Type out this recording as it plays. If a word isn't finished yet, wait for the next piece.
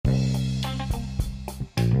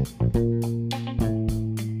Okay,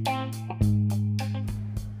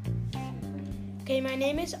 my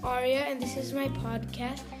name is Arya and this is my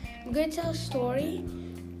podcast. I'm going to tell a story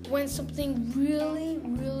when something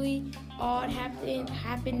really odd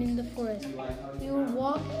happened in the forest. We were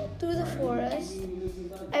walking through the forest.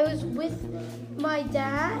 I was with my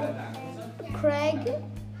dad, Craig,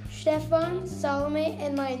 Stefan, Salome,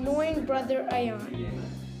 and my annoying brother, Arya.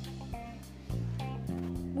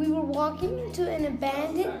 We were walking into an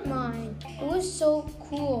abandoned mine. It was so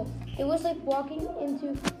cool. It was like walking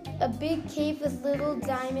into a big cave with little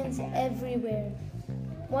diamonds everywhere.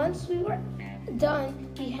 Once we were done,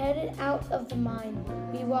 we headed out of the mine.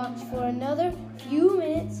 We walked for another few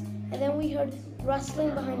minutes, and then we heard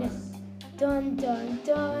rustling behind us. Dun, dun,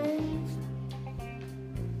 dun.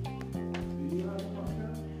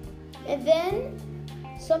 And then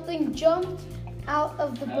something jumped out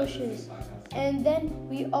of the bushes. And then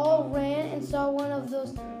we all ran and saw one of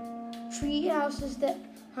those tree houses that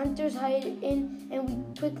hunters hide in, and we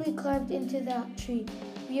quickly climbed into that tree.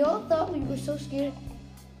 We all thought we were so scared.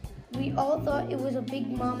 We all thought it was a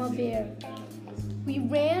big mama bear. We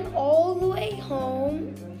ran all the way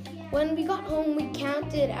home. When we got home, we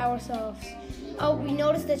counted ourselves. We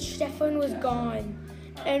noticed that Stefan was gone,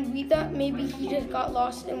 and we thought maybe he just got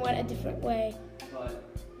lost and went a different way.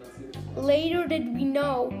 Later did we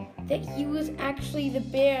know that he was actually the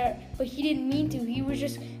bear, but he didn't mean to. He was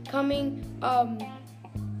just coming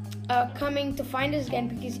to find us again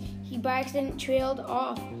because he by accident trailed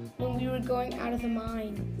off when we were going out of the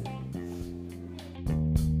mine.